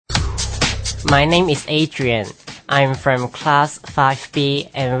My name is Adrian. I'm from class 5B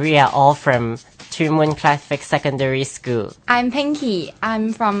and we are all from Two Moon Catholic Secondary School. I'm Pinky.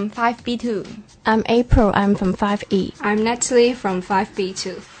 I'm from 5B2. I'm April. I'm from 5E. I'm Natalie from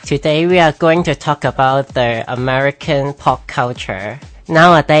 5B2. Today we are going to talk about the American pop culture.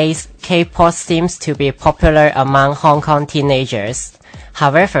 Nowadays, K-pop seems to be popular among Hong Kong teenagers.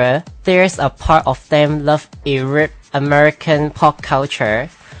 However, there's a part of them love American pop culture.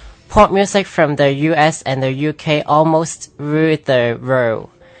 Pop music from the US and the UK almost ruled the world.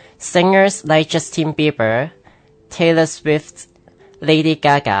 Singers like Justin Bieber, Taylor Swift, Lady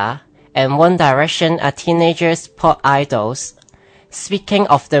Gaga, and One Direction are teenagers' pop idols. Speaking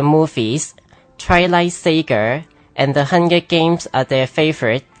of the movies, Twilight Saga and The Hunger Games are their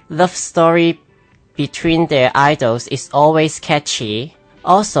favorite. Love story between their idols is always catchy.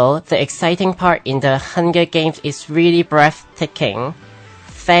 Also, the exciting part in The Hunger Games is really breathtaking.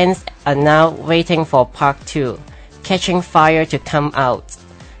 Fans are now waiting for part 2, Catching Fire, to come out.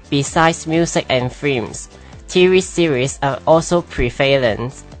 Besides music and films, TV series are also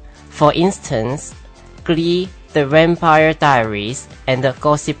prevalent. For instance, Glee, The Vampire Diaries, and The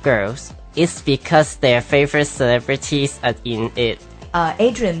Gossip Girls. It's because their favorite celebrities are in it.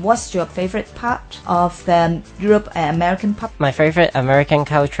 Adrian, what's your favorite part of the Europe and American pop? My favorite American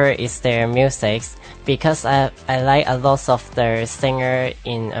culture is their music because I like a lot of the singer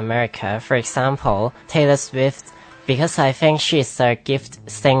in America. For example, Taylor Swift, because I think she is a gifted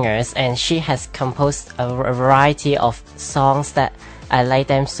singer and she has composed a variety of songs that I like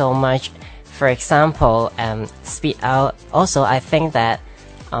them so much. For example, Speed Out. Also, I think that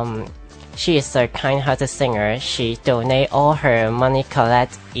she is a kind-hearted singer. She donates all her money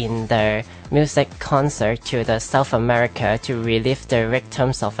collected in the music concert to the South America to relieve the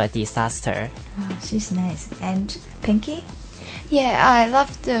victims of a disaster. Oh, she's nice. And Pinky? Yeah, I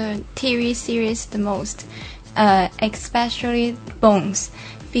love the TV series the most, especially Bones,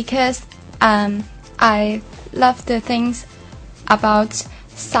 because I love the things about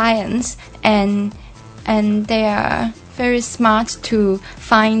science and they are very smart to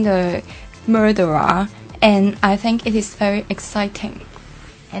find the murderer, and I think it is very exciting.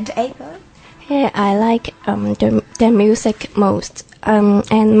 And April? Yeah, I like the music most.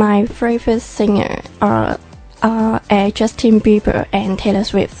 And my favorite singer are Justin Bieber and Taylor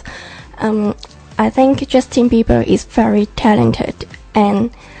Swift. I think Justin Bieber is very talented, and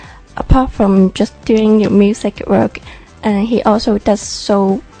apart from just doing the music work, he also does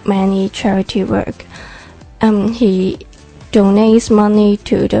so many charity work. He donates money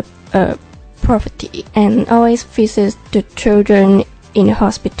to the poverty and always visits the children in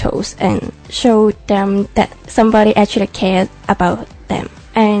hospitals and show them that somebody actually cares about them.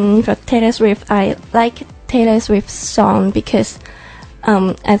 And for Taylor Swift, I like Taylor Swift's song because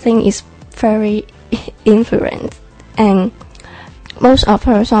I think it's very influent, and most of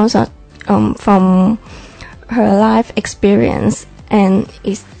her songs are from her life experience, and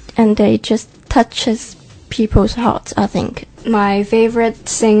they just touches people's hearts, I think. My favorite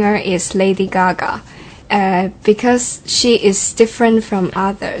singer is Lady Gaga, because she is different from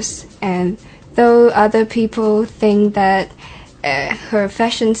others, and though other people think that her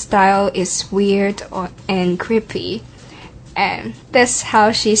fashion style is weird and creepy, and that's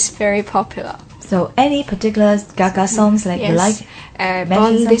how she's very popular. So any particular Gaga songs that you like?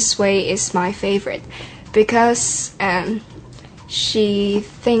 Born This Way is my favorite because she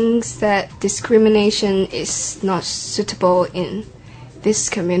thinks that discrimination is not suitable in this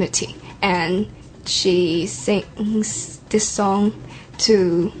community, and she sings this song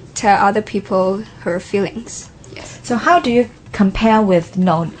to tell other people her feelings. Yes. So how do you compare with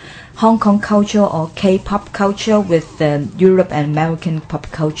Hong Kong culture or K-pop culture with the Europe and American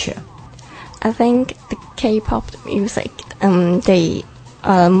pop culture? I think the K-pop music, they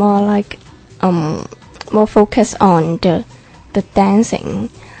are more like more focused on the dancing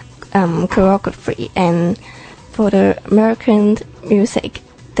choreography, and for the American music,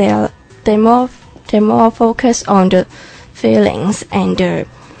 they're more focused on the feelings and the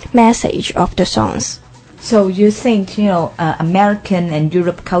message of the songs. So you think American and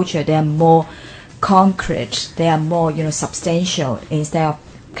Europe culture, they are more concrete, they are more substantial instead of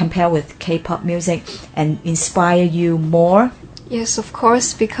compare with K-pop music and inspire you more? Yes, of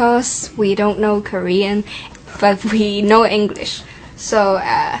course, because we don't know Korean, but we know English. So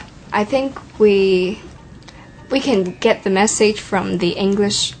I think we can get the message from the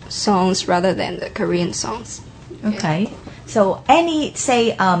English songs rather than the Korean songs. Okay. Yeah. So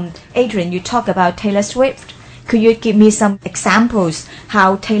Adrian, you talk about Taylor Swift. Could you give me some examples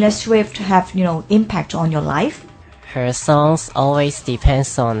how Taylor Swift have impact on your life? her songs always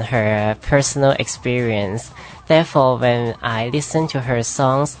depends on her personal experience. Therefore, when I listen to her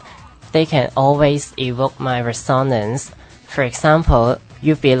songs, they can always evoke my resonance. For example,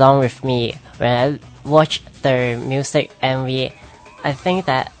 You Belong With Me. When I watch the music MV, I think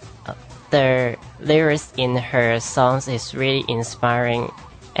that the lyrics in her songs is really inspiring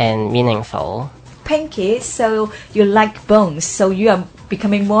and meaningful. Pinky, so you like Bones, so you are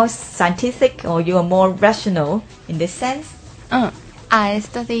becoming more scientific or you are more rational in this sense? I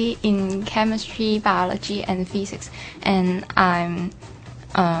study in chemistry, biology, and physics, and I'm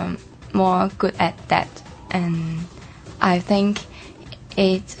more good at that. And I think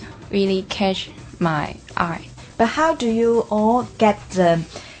it really catch my eye. But how do you all get the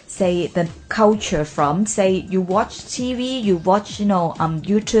culture from? Say you watch TV, you watch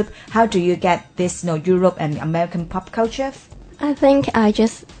YouTube. How do you get this Europe and American pop culture? I think I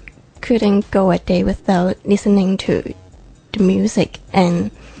just couldn't go a day without listening to the music,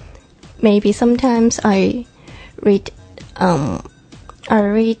 and maybe sometimes I read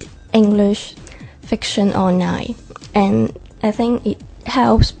English fiction online, and I think it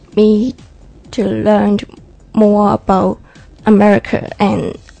helps me to learn more about America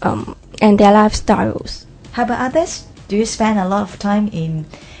and their lifestyles. How about others? Do you spend a lot of time in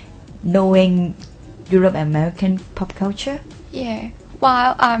knowing Europe and American pop culture? Yeah,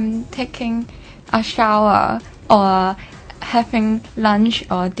 while I'm taking a shower or having lunch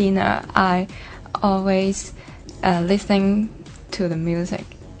or dinner, I always listen to the music.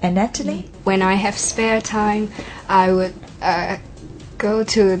 And Natalie? When I have spare time, I would go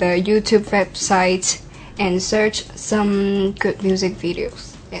to the YouTube website and search some good music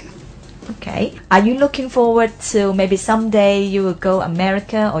videos. Yeah. Okay. Are you looking forward to maybe someday you will go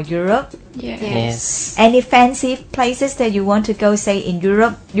America or Europe? Yes. Any fancy places that you want to go, say in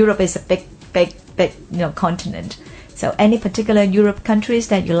Europe? Europe is a big continent. So any particular Europe countries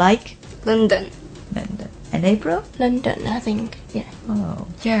that you like? London. And April? London, I think. Yeah. Oh.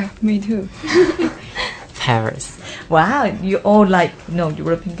 Yeah, me too. Paris. Wow, you all like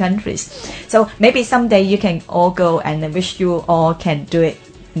European countries. So maybe someday you can all go, and I wish you all can do it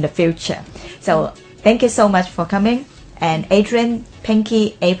in the future. So thank you so much for coming. And Adrian,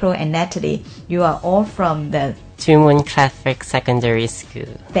 Pinky, April, and Natalie, you are all from the Two Moon Catholic Secondary School.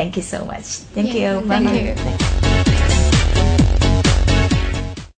 Thank you so much. Thank you. Thank Bye. you.